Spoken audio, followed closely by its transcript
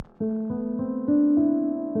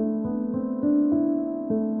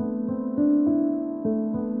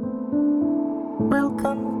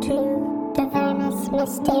Welcome to Divinus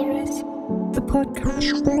Mysteris, the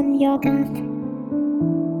podcast from Yoggoth.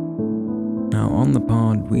 Now, on the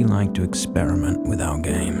pod, we like to experiment with our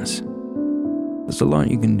games. There's a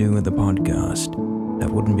lot you can do with a podcast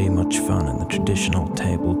that wouldn't be much fun in the traditional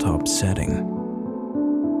tabletop setting.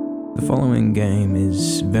 The following game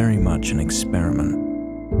is very much an experiment.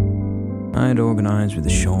 I had organized with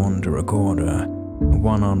Sean to record a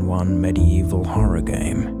one-on-one medieval horror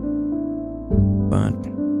game, but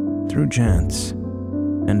through chance,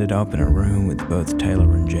 ended up in a room with both Taylor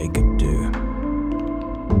and Jacob too.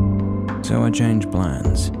 So I changed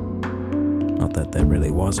plans. Not that there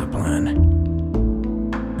really was a plan.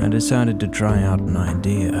 I decided to try out an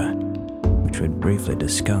idea, which we'd briefly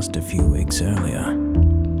discussed a few weeks earlier.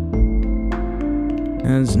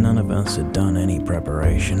 As none of us had done any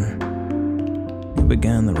preparation, we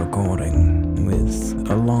began the recording with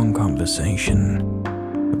a long conversation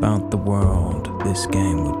about the world this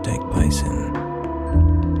game would take place in.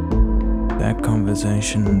 That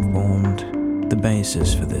conversation formed the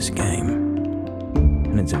basis for this game,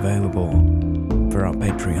 and it's available for our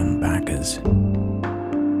Patreon backers.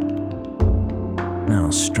 Now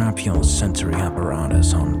strap your sensory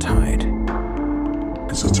apparatus on tight,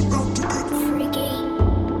 'cause it's about to get freaky.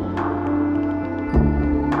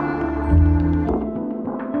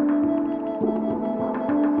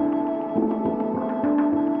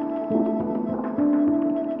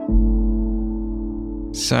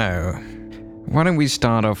 So, why don't we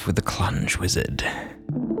start off with the Clunge Wizard?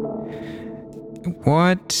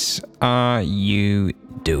 What are you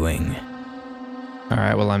doing?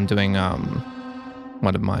 Alright, well I'm doing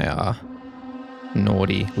one of my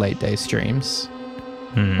naughty late day streams.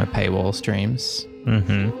 My paywall streams.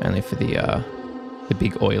 Only for the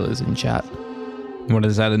big Oilers in chat. What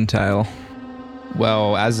does that entail?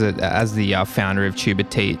 Well, as the founder of Tuba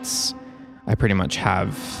Teats, I pretty much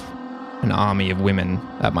have an army of women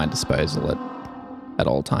at my disposal at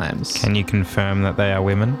all times. Can you confirm that they are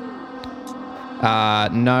women?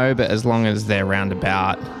 No, but as long as they're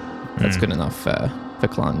roundabout, that's good enough for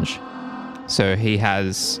Clunge. So he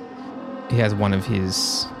has one of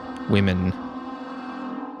his women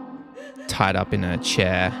tied up in a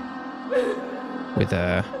chair with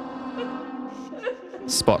a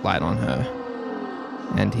spotlight on her,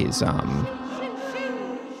 and he's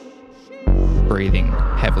breathing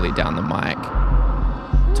heavily down the mic,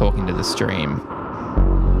 talking to the stream,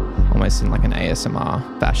 almost in like an ASMR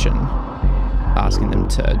fashion, asking them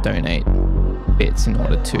to donate bits in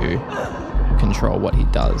order to control what he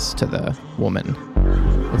does to the woman.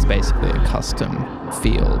 It's basically a custom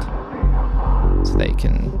field, so they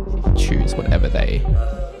can choose whatever they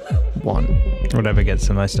want. Whatever gets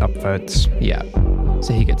the most upvotes. Yeah.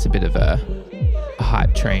 So he gets a bit of a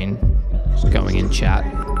hype train going in chat,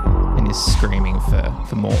 and is screaming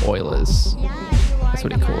for more Oilers. That's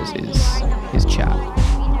what he calls his chat,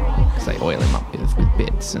 because they oil him up with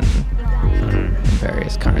bits and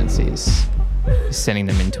various currencies. He's sending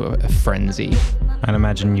them into a frenzy. I'd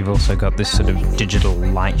imagine you've also got this sort of digital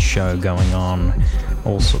light show going on,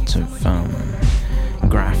 all sorts of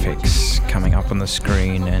graphics coming up on the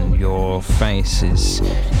screen, and your face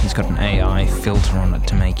it's got an AI filter on it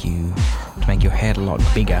to make your head a lot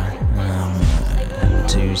bigger,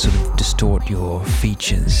 to sort of distort your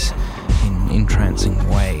features in entrancing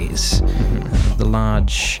ways. The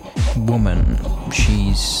large woman,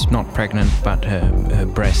 she's not pregnant, but her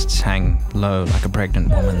breasts hang low like a pregnant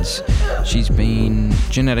woman's. She's been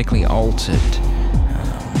genetically altered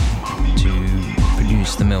to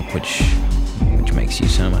produce the milk which makes you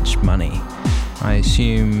so much money. I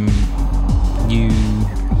assume you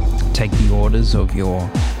take the orders of your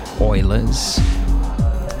Oilers.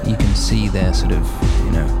 You can see their sort of,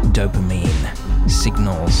 dopamine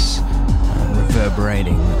signals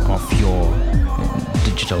reverberating off your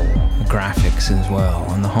digital graphics as well,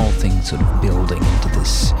 and the whole thing sort of building into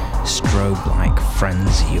this strobe-like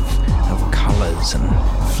frenzy of colours and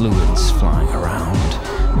fluids flying around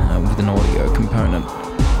with an audio component.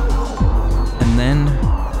 And then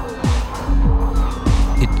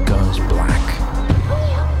it goes black.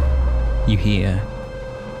 You hear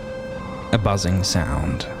a buzzing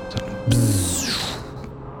sound, sort of bzzz,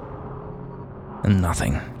 and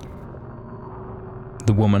nothing.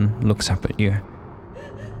 The woman looks up at you,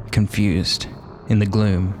 confused, in the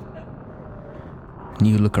gloom. And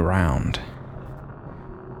you look around.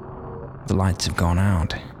 The lights have gone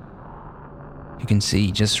out. You can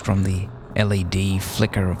see just from the LED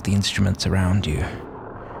flicker of the instruments around you.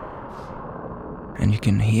 And you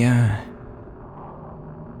can hear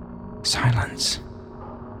Silence.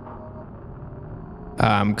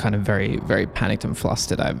 I'm kind of very, very panicked and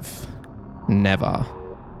flustered. I've never,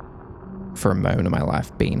 for a moment of my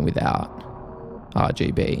life, been without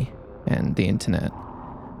RGB and the internet.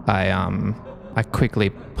 I quickly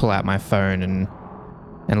pull out my phone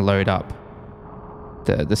and load up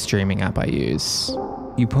the streaming app I use.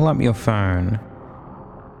 You pull up your phone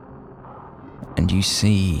and you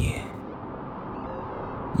see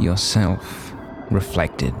yourself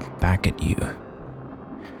reflected back at you.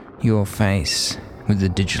 Your face with the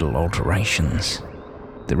digital alterations.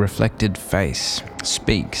 The reflected face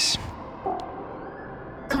speaks.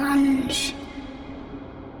 Clunge.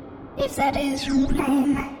 If that is your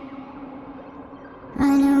name,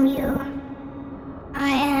 I know you. I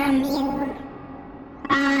am you.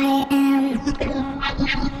 I am you.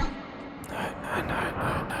 No.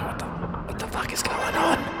 What the fuck is going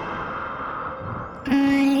on?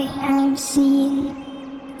 I have seen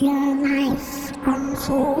your life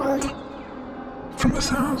unfold from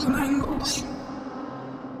 1,000 angles.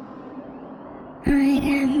 I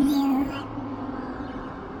am you.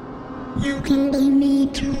 You can be me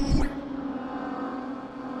too.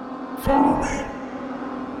 Follow me.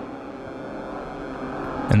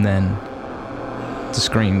 And then the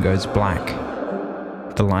screen goes black.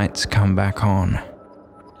 The lights come back on.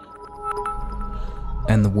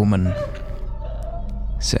 And the woman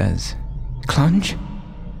says, "Clunge?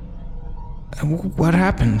 What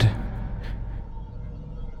happened?"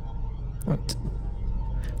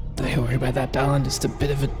 Don't worry about that, darling. Just a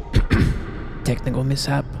bit of a technical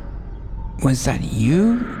mishap. Was that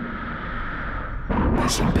you?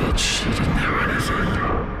 Listen, bitch, you didn't hear anything.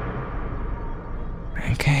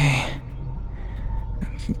 Okay.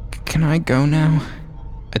 Can I go now?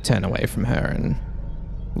 I turn away from her and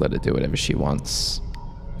let her do whatever she wants.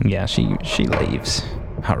 Yeah, she leaves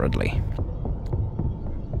hurriedly.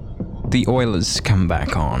 The Oilers come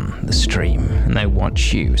back on the stream and they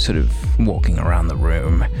watch you sort of walking around the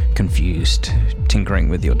room, confused, tinkering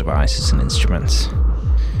with your devices and instruments.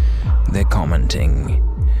 They're commenting,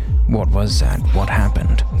 "What was that? What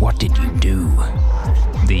happened? What did you do?"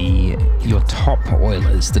 Your top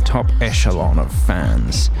Oilers, the top echelon of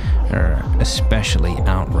fans, are especially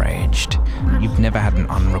outraged. You've never had an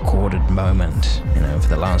unrecorded moment. For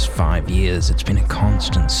the last 5 years, it's been a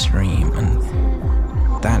constant stream, and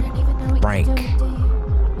that break,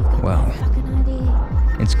 well,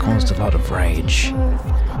 it's caused a lot of rage.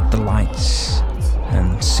 The lights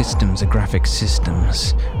and systems, the graphic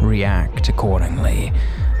systems, react accordingly,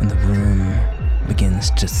 and the room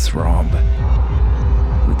begins to throb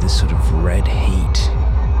with this sort of red heat.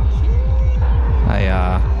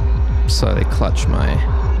 I slowly clutch my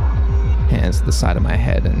hands to the side of my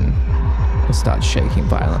head and start shaking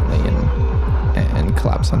violently and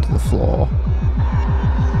collapse onto the floor.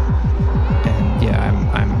 And yeah,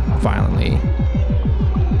 I'm violently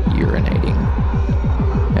urinating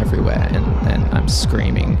everywhere and I'm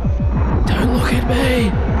screaming, "Don't look at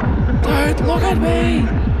me! Don't look at me!"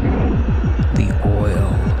 The oil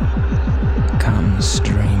comes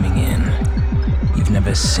streaming in. You've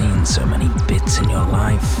never seen so many bits in your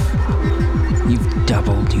life. You've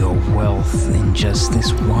doubled your wealth in just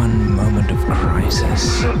this one moment of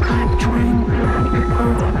crisis. Hype train.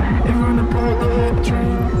 Everyone aboard the hype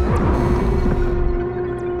train.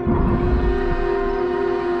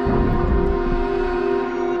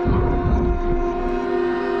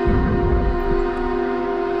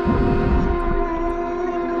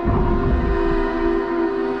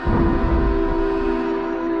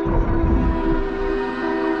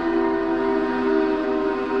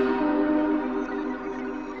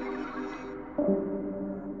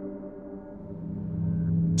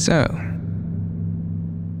 So,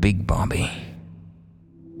 Big Bobby,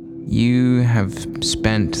 you have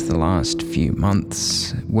spent the last few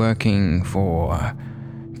months working for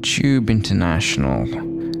Tube International.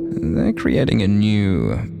 They're creating a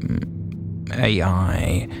new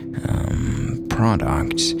AI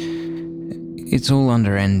product. It's all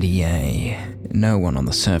under NDA. No one on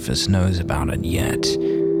the surface knows about it yet.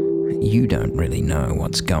 You don't really know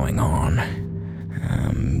what's going on.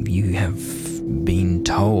 You have been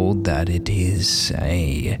told that it is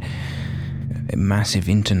a massive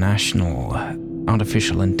international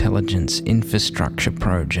artificial intelligence infrastructure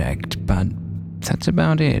project, but that's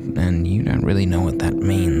about it, and you don't really know what that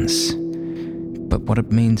means. But what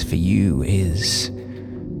it means for you is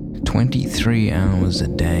 23 hours a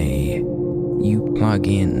day, you plug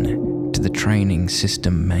in to the training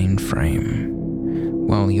system mainframe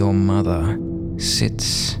while your mother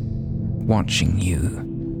sits watching you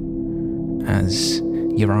as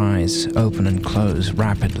your eyes open and close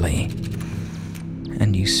rapidly,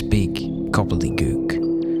 and you speak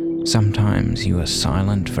gobbledygook. Sometimes you are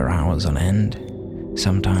silent for hours on end.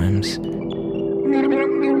 Sometimes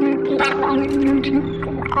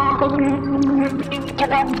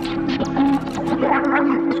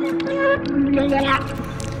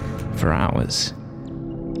for hours.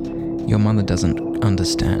 Your mother doesn't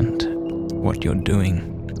understand what you're doing.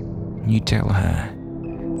 You tell her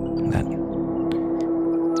that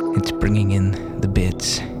it's bringing in the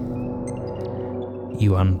bits.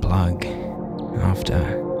 You unplug after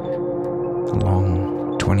a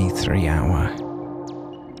long 23-hour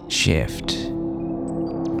shift.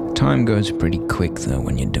 Time goes pretty quick though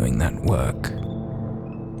when you're doing that work.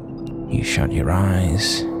 You shut your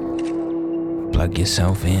eyes, plug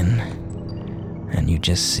yourself in, and you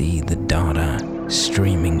just see the data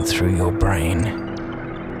streaming through your brain,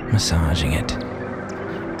 massaging it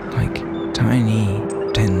like tiny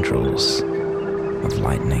tendrils of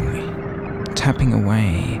lightning, tapping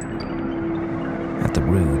away at the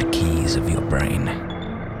rude keys of your brain.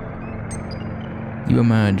 You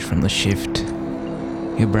emerge from the shift,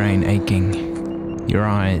 your brain aching, your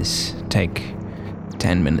eyes take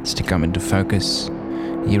 10 minutes to come into focus,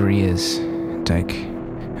 your ears take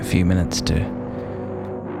a few minutes to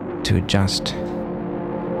adjust,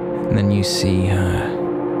 and then you see her.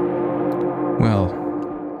 Well,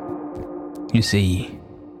 you see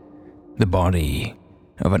the body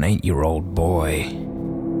of an 8-year-old boy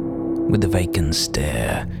with the vacant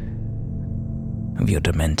stare of your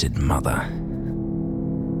demented mother.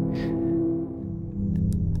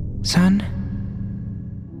 Son,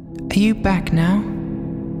 are you back now?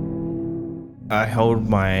 I hold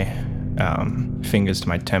my fingers to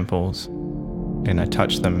my temples and I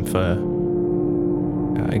touch them for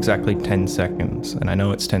exactly 10 seconds. And I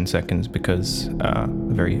know it's 10 seconds because a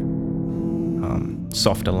very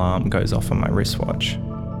soft alarm goes off on my wristwatch,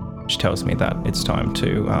 which tells me that it's time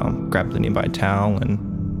to grab the nearby towel and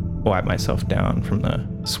wipe myself down from the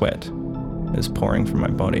sweat that's pouring from my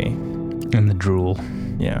body. And the drool.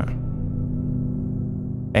 Yeah.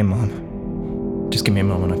 Hey, Mom. Just give me a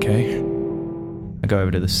moment, okay? I go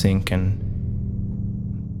over to the sink and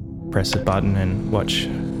press a button and watch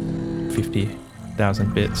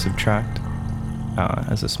 50,000 bits subtract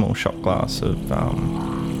as a small shot glass of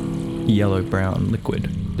yellow-brown liquid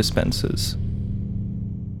dispenses.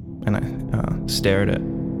 And I stare at it.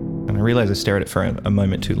 And I realize I stare at it for a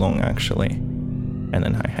moment too long, actually. And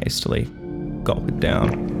then I hastily gulp it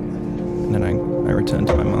down. And then I return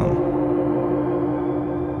to my mom.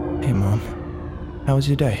 Hey, Mom. How was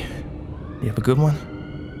your day? You have a good one?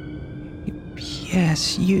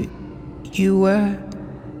 Yes, you were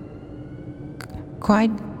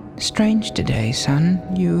quite strange today, son.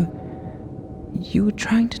 You were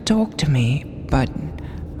trying to talk to me, but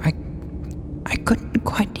I couldn't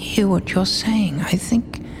quite hear what you're saying. I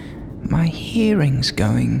think my hearing's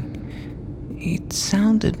going. It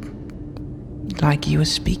sounded like you were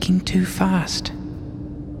speaking too fast.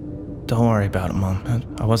 Don't worry about it, Mom.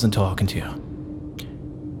 I wasn't talking to you.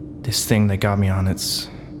 This thing they got me on, it's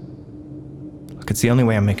the only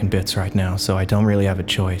way I'm making bits right now, so I don't really have a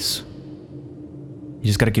choice. You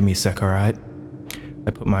just gotta give me a sec, alright?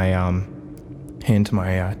 I put my hand to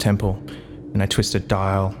my temple, and I twist a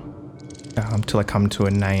dial till I come to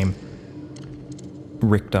a name.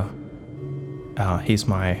 Richter. He's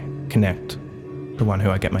my connect, the one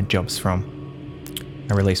who I get my jobs from.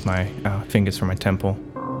 I release my fingers from my temple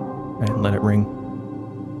and let it ring.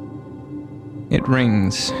 It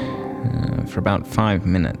rings for about 5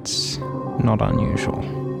 minutes. Not unusual.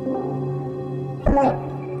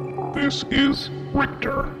 Hello, this is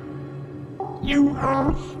Richter. You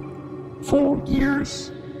have 4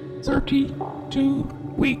 years, 32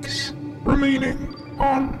 weeks remaining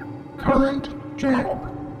on current job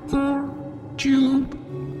for Tube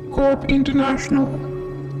Corp International.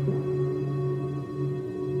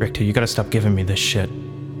 Richter, you gotta stop giving me this shit.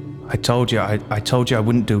 I told you I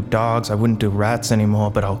wouldn't do dogs, I wouldn't do rats anymore,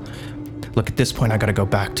 but look, at this point I gotta go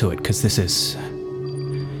back to it, because this is...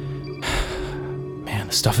 Man,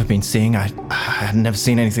 the stuff I've been seeing, I had never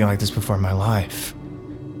seen anything like this before in my life.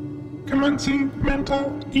 Commencing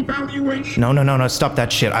mental evaluation. No, stop that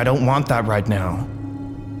shit. I don't want that right now.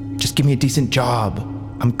 Just give me a decent job.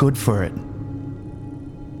 I'm good for it.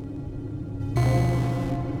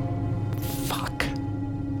 Fuck.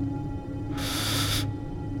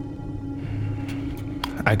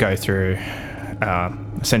 I go through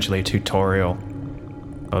essentially a tutorial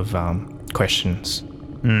of questions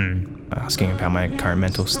asking about my current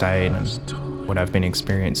mental state and what I've been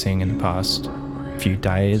experiencing in the past few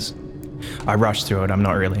days. I rush through it. I'm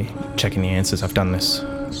not really checking the answers. I've done this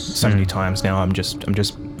so many times now. I'm just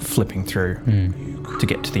flipping through to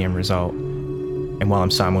get to the end result. And while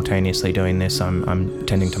I'm simultaneously doing this, I'm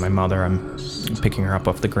tending to my mother. I'm picking her up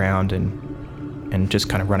off the ground and just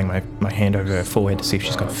kind of running my hand over her forehead to see if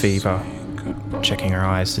she's got fever, checking her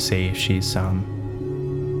eyes to see if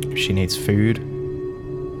if she needs food.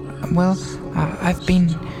 Well, I've been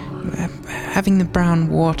having the brown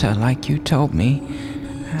water like you told me.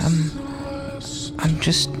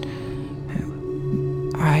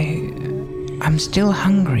 I'm still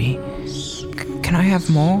hungry. Can I have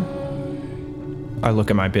more? I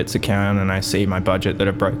look at my bits account and I see my budget that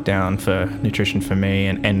I broke down for nutrition for me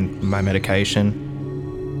and my medication,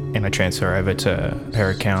 and I transfer over to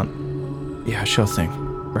her account. Yeah, sure thing.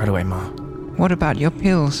 Right away, Ma. What about your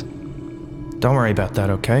pills? Don't worry about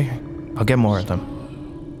that, okay? I'll get more of them.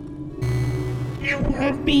 You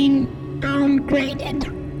have been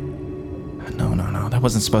downgraded. No. That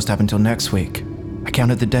wasn't supposed to happen until next week. I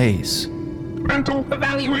counted the days. Mental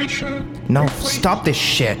evaluation. No, stop this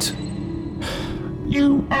shit!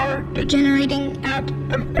 You are degenerating at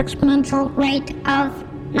an exponential rate of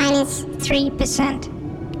 -3%.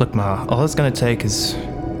 Look, Ma, all it's gonna take is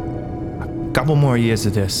a couple more years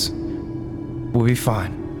of this. We'll be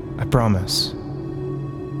fine. I promise.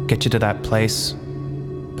 Get you to that place.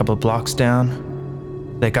 A couple of blocks down.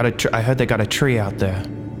 They got I heard they got a tree out there.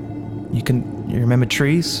 You remember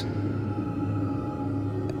trees?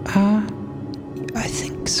 I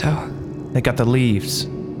think so. They got the leaves.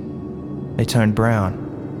 They turned brown.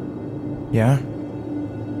 Yeah?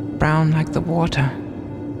 Brown like the water.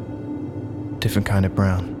 Different kind of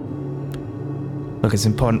brown. Look, it's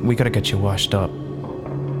important. We gotta get you washed up.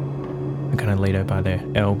 I kind of lead her by the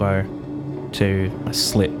elbow to a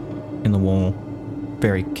slit in the wall.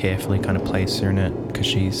 Very carefully kind of place her in it because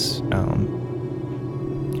she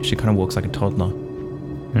kind of walks like a toddler.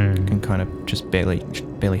 And kind of just barely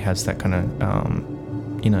has that kind of,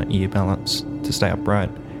 ear balance to stay upright.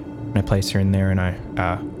 And I place her in there and I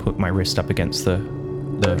put my wrist up against the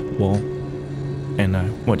wall and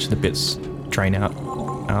watch the bits drain out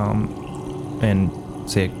and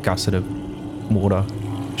see a gusset of water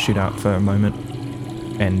shoot out for a moment.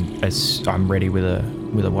 And as I'm ready with a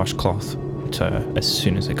washcloth to, as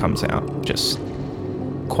soon as it comes out, just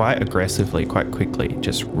quite aggressively, quite quickly,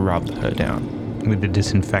 just rub her down. With the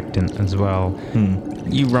disinfectant as well.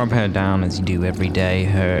 You rub her down as you do every day.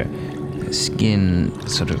 Her skin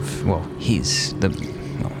sort of,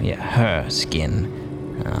 her skin.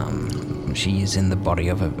 She is in the body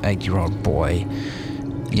of an 8-year-old boy,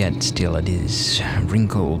 yet still it is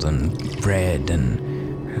wrinkled and red and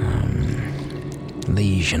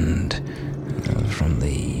lesioned from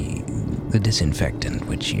the disinfectant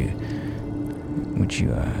which you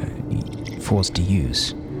are forced to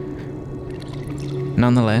use.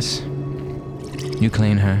 Nonetheless, you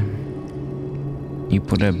clean her. You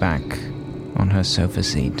put her back on her sofa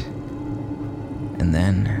seat. And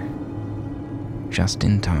then, just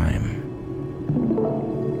in time,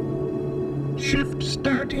 Shift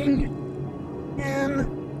starting in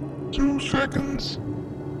 2 seconds.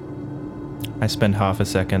 I spend half a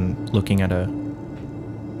second looking at her.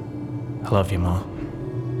 I love you, Ma.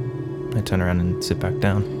 I turn around and sit back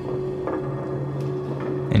down.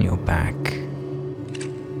 and you're back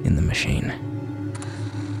in the machine.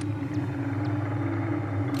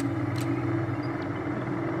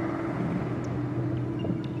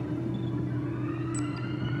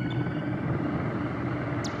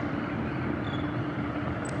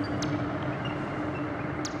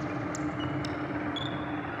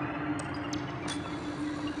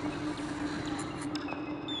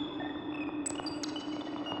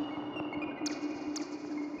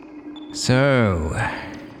 So,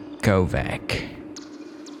 Kovac,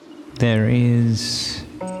 there is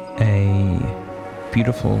a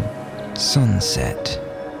beautiful sunset.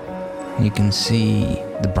 You can see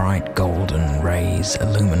the bright golden rays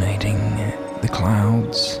illuminating the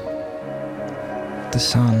clouds. The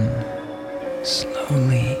sun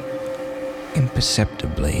slowly,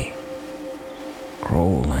 imperceptibly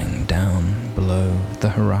crawling down below the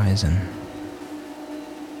horizon.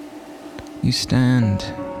 You stand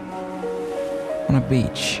on a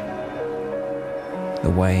beach, the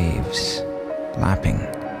waves lapping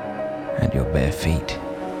at your bare feet.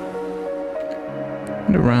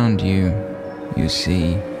 And around you, you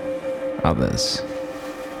see others.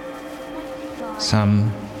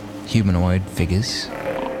 Some humanoid figures,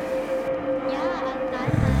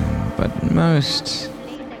 but most,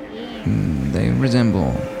 they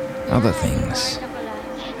resemble other things.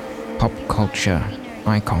 Pop culture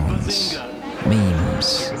icons,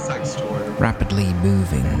 memes, rapidly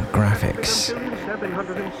moving graphics,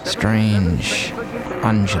 strange,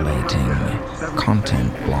 undulating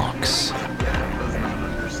content blocks.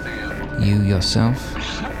 You yourself?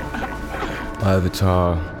 My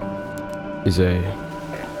avatar is a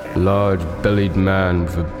large-bellied man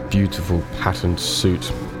with a beautiful patterned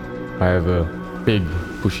suit. I have a big,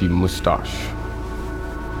 bushy mustache.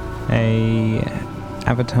 A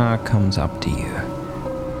avatar comes up to you,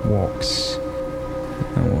 walks,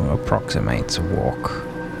 or approximates a walk,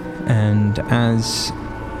 and as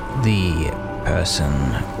the person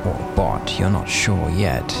or bot, you're not sure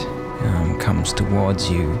yet, comes towards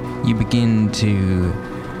you, you begin to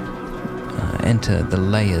enter the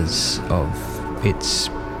layers of its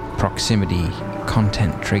proximity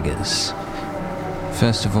content triggers.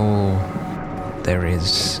 First of all, there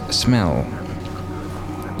is a smell,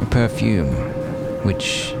 a perfume,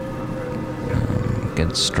 which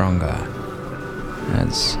gets stronger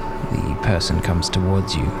as the person comes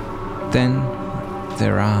towards you. Then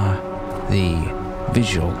there are the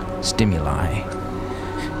visual stimuli.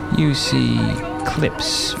 You see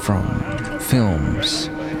clips from films.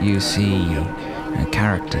 You see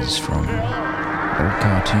characters from old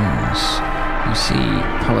cartoons. You see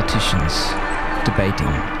politicians debating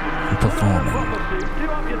and performing.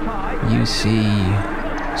 You see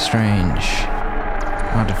strange,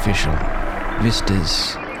 artificial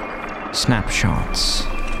vistas, snapshots,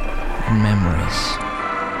 and memories.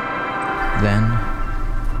 Then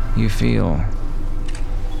you feel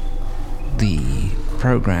the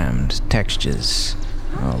programmed textures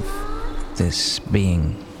of this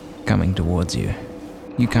being coming towards you.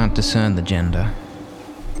 You can't discern the gender,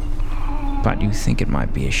 but you think it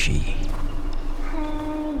might be a she.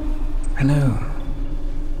 Hello.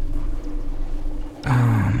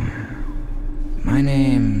 My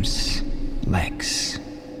name's Lex.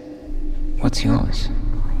 What's yours?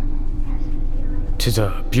 'Tis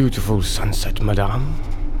a beautiful sunset, madame.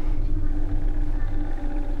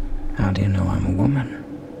 How do you know I'm a woman?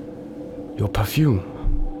 Your perfume.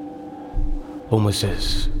 Almost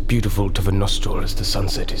as beautiful to the nostril as the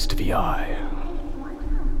sunset is to the eye.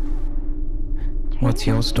 What's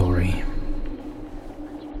your story?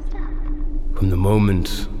 From the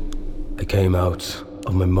moment I came out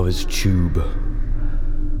of my mother's tube,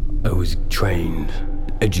 I was trained,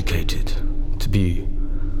 educated to be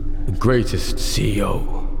the greatest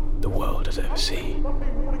CEO the world has ever seen.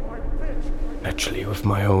 Naturally, with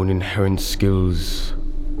my own inherent skills,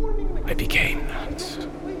 I became that.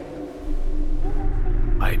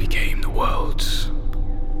 I became the world's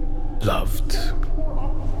loved,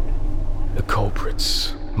 the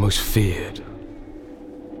culprit's most feared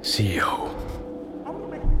CEO.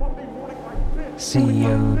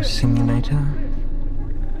 CEO Simulator?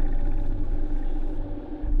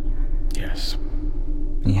 Yes.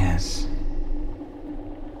 Yes.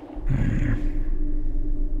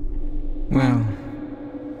 Well,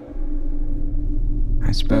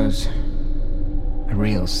 I suppose a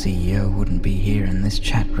real CEO wouldn't be here in this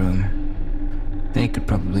chat room. They could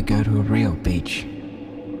probably go to a real beach.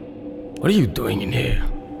 What are you doing in here?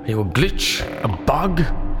 Are you a glitch? A bug?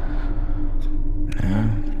 No,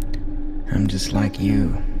 I'm just like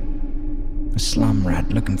you. A slum rat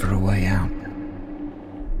looking for a way out.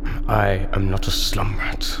 I am not a slum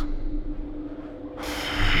rat.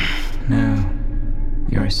 No,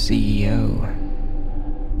 you're a CEO.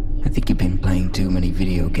 I think you've been playing too many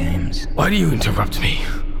video games. Why do you interrupt me?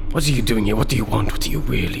 What are you doing here? What do you want? What do you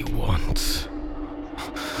really want?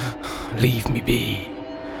 Leave me be.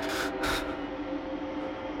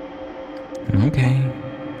 Okay.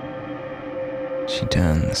 She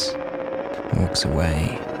turns, walks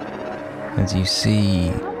away, as you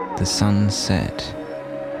see the sun set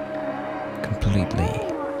completely.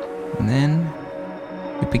 And then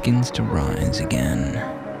it begins to rise again.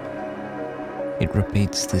 It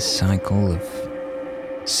repeats this cycle of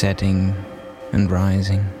setting and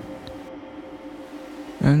rising,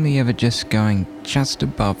 only ever just going just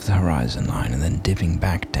above the horizon line and then dipping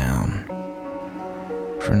back down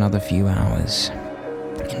for another few hours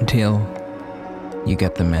until you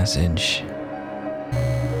get the message.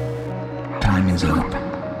 Time is up.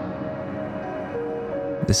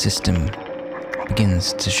 The system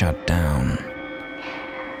begins to shut down,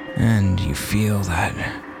 and you feel that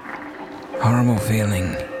horrible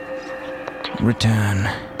feeling return,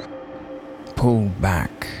 pulled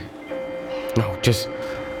back. No, just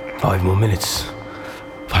 5 more minutes.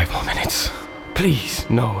 5 more minutes. Please.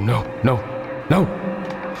 No.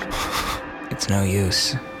 It's no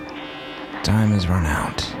use. Time has run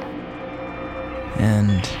out.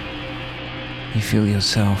 And you feel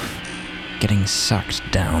yourself getting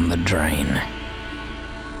sucked down the drain.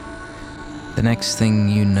 The next thing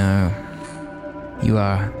you know, You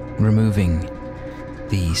are removing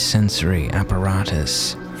the sensory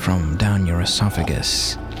apparatus from down your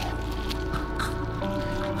esophagus.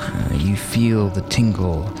 You feel the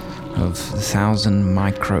tingle of 1,000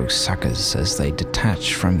 micro-suckers as they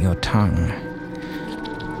detach from your tongue.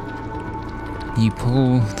 You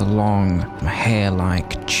pull the long,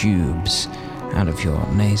 hair-like tubes out of your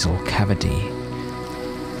nasal cavity.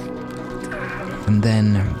 And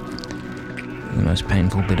then, the most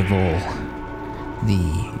painful bit of all, the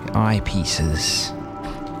eyepieces.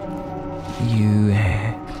 You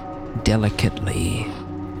delicately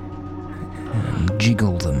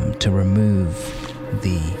jiggle them to remove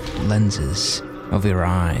the lenses of your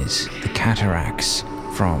eyes, the cataracts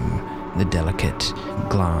from the delicate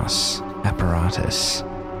glass apparatus.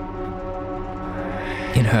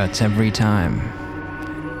 It hurts every time.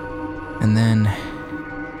 And then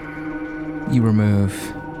you remove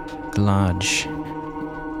the large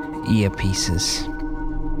earpieces.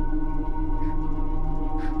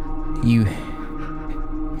 You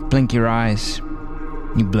blink your eyes,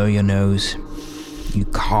 you blow your nose, you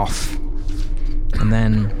cough, and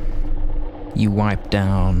then you wipe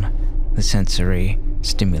down the sensory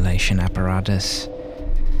stimulation apparatus.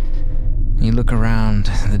 You look around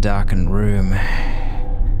the darkened room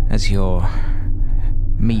as your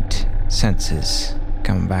meat senses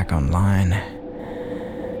come back online,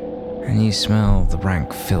 and you smell the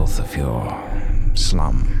rank filth of your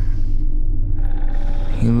slum.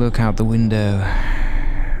 You look out the window,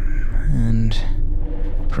 and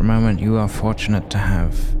for a moment you are fortunate to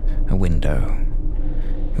have a window.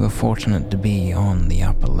 You are fortunate to be on the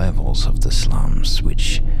upper levels of the slums,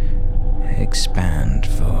 which expand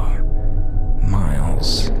for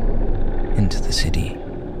miles into the city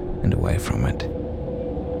and away from it.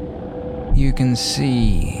 You can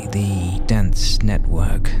see the dense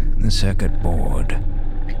network, the circuit board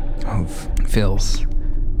of filth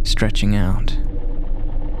stretching out.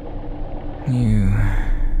 You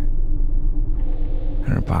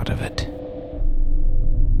are a part of it.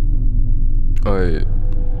 I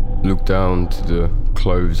look down to the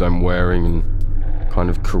clothes I'm wearing and kind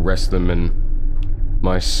of caress them, and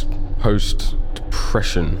my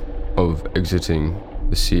post-depression of exiting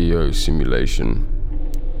the CEO simulation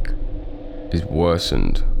is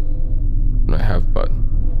worsened, and I have but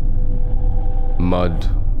mud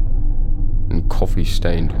and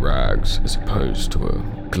coffee-stained rags as opposed to a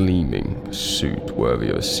gleaming suit worthy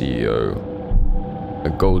of a CEO. A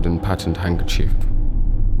golden patent handkerchief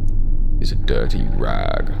is a dirty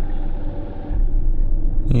rag.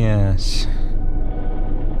 Yes.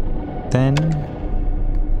 Then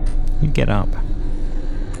you get up.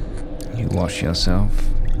 You wash yourself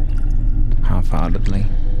half-heartedly.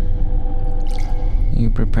 You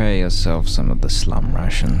prepare yourself some of the slum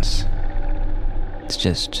rations. It's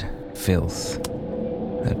just filth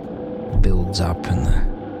that builds up in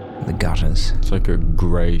the gutters. It's like a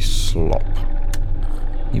grey slop.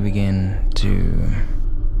 You begin to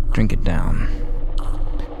drink it down.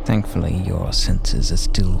 Thankfully, your senses are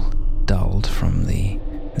still dulled from the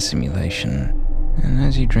simulation. And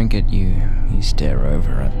as you drink it, you stare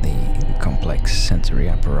over at the complex sensory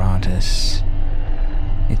apparatus.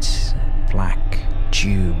 It's black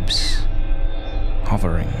tubes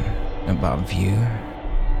hovering above you,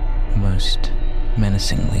 most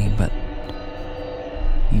menacingly, but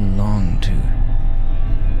you long to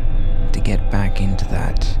get back into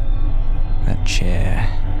that chair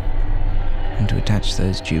and to attach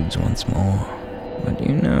those tubes once more. But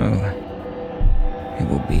you know it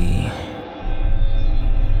will be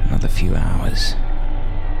another few hours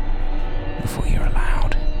before you're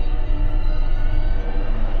allowed.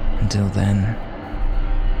 Until then,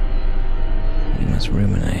 you must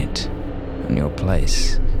ruminate on your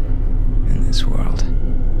place in this world.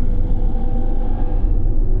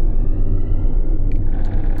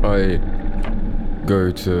 I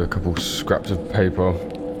go to a couple scraps of paper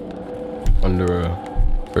under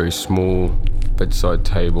a very small bedside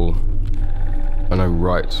table, and I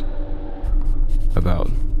write about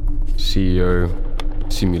CEO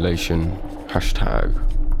simulation hashtag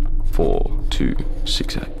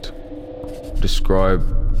 4268. Describe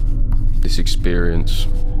this experience,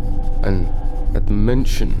 and at the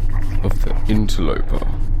mention of the interloper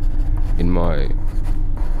in my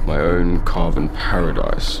own carven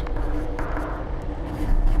paradise,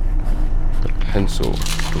 the pencil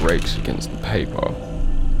breaks against the paper,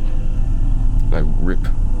 and I rip the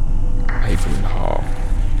paper in half.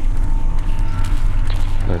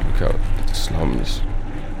 And I look out at the slums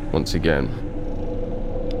once again.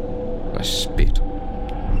 I spit.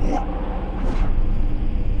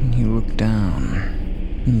 You look down,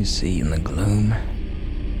 and you see in the gloom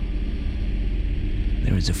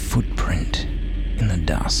there is a footprint in the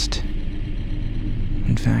dust.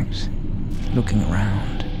 In fact, looking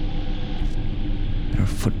around, there are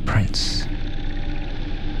footprints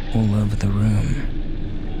all over the room,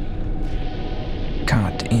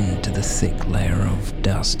 cut into the thick layer of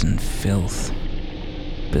dust and filth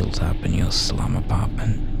built up in your slum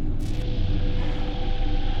apartment.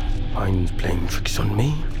 Mine's playing tricks on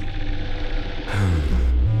me?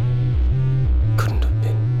 Couldn't have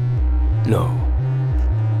been. No.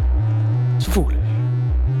 It's foolish.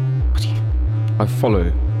 I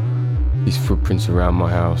follow these footprints around my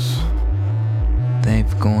house.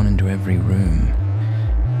 They've gone into every room,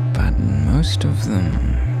 but most of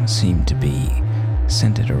them seem to be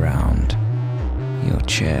centered around your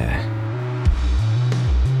chair.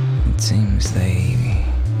 It seems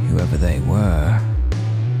whoever they were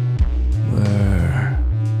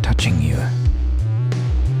touching you,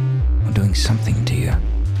 or doing something to you.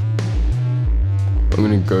 I'm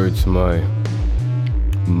gonna go to my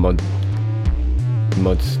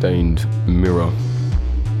mud-stained mirror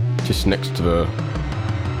just next to the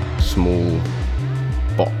small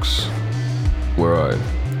box where I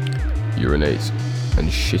urinate and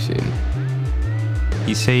shit in.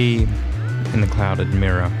 You see in the clouded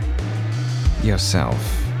mirror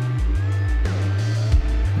yourself.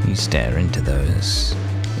 You stare into those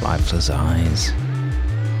lifeless eyes.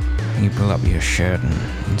 You pull up your shirt and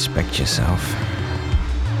inspect yourself.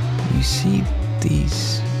 You see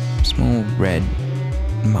these small red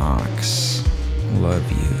marks all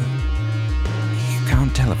over you. You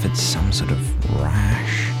can't tell if it's some sort of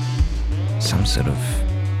rash, some sort of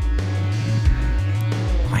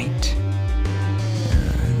bite.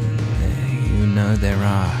 You know there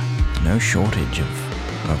are no shortage of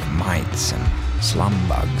mites and slum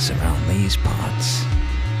bugs around these parts.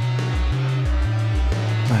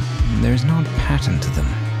 But there's no pattern to them.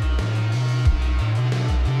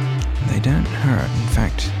 They don't hurt. In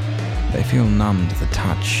fact, they feel numb to the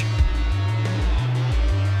touch.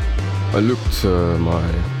 I looked for my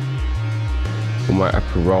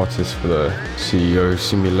apparatus for the CEO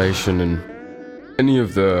simulation, and any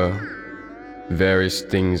of the various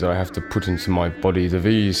things I have to put into my body. Do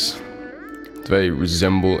they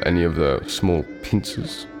resemble any of the small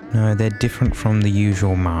pincers? No, they're different from the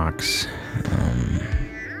usual marks.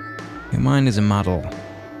 Your mind is a muddle.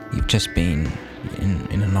 You've just been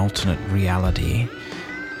in an alternate reality.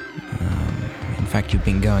 In fact, you've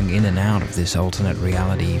been going in and out of this alternate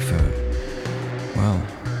reality for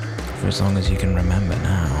as long as you can remember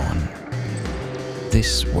now. And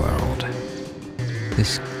this world,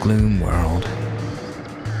 this gloom world,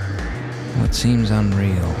 it seems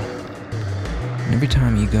unreal. And every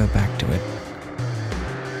time you go back to it,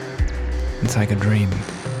 it's like a dream.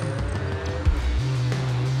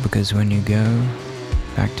 Because when you go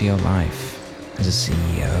back to your life as a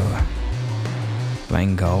CEO,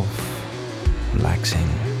 playing golf, relaxing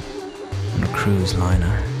on a cruise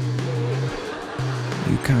liner,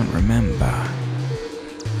 you can't remember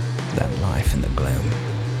that life in the gloom.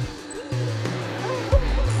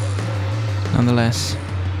 Nonetheless,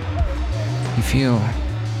 you feel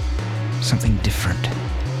something different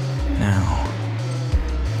now.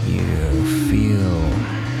 You feel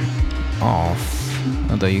off,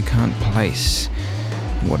 although you can't place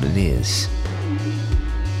what it is.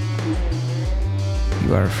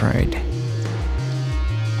 You are afraid.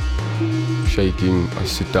 Shaking, I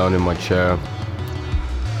sit down in my chair,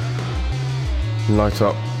 light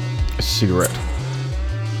up a cigarette.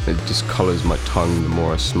 It discolors my tongue the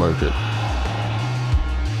more I smoke it.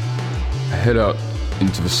 I head out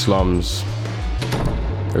into the slums.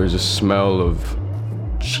 There is a smell of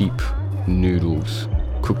cheap noodles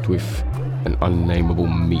cooked with an unnameable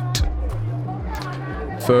meat.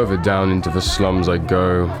 Further down into the slums I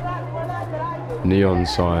go. Neon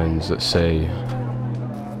signs that say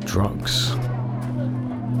drugs,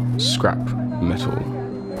 scrap metal.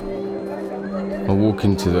 I walk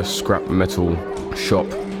into the scrap metal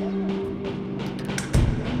shop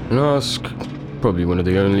and ask, probably one of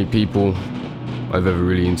the only people I've ever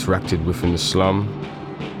really interacted with in the slum.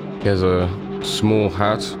 He has a small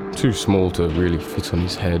hat, too small to really fit on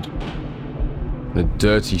his head, and a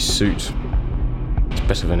dirty suit. It's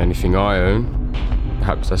better than anything I own.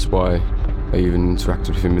 Perhaps that's why I even interacted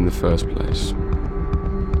with him in the first place.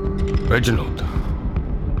 Reginald.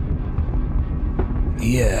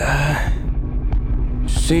 Yeah.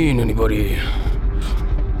 Seen anybody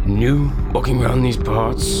new walking around these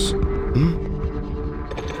parts?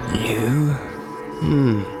 You?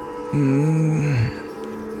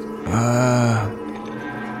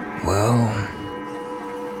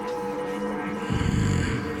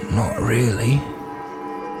 Not really.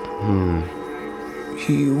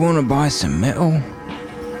 You want to buy some metal?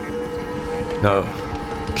 No.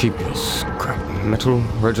 Keep your scrap metal,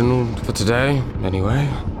 Reginald, for today, anyway.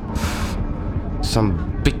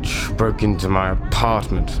 Some bitch broke into my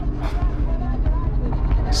apartment.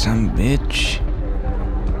 Some bitch?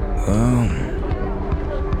 Oh.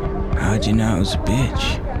 How'd you know it was a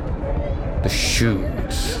bitch? The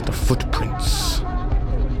shoes, the footprints.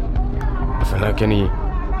 Nothing like any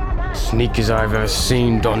sneakers I've ever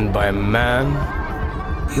seen donned by a man.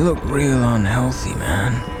 You look real unhealthy,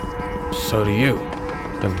 man. So do you.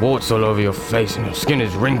 You have warts all over your face and your skin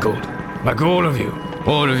is wrinkled. Like all of you.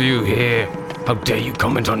 All of you here. How dare you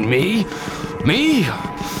comment on me? Me?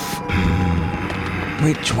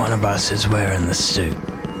 Which one of us is wearing the suit?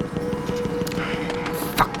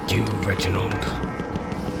 Fuck you, Reginald.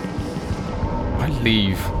 I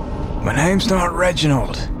leave. My name's not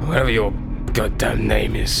Reginald. Whatever your goddamn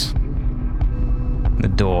name is. The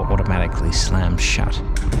door automatically slams shut.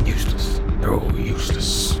 Useless. They're all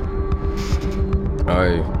useless.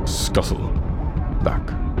 I scuttle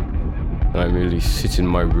back. I merely sit in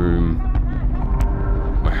my room,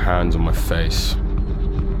 my hands on my face.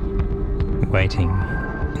 Waiting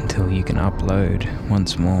until you can upload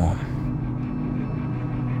once more.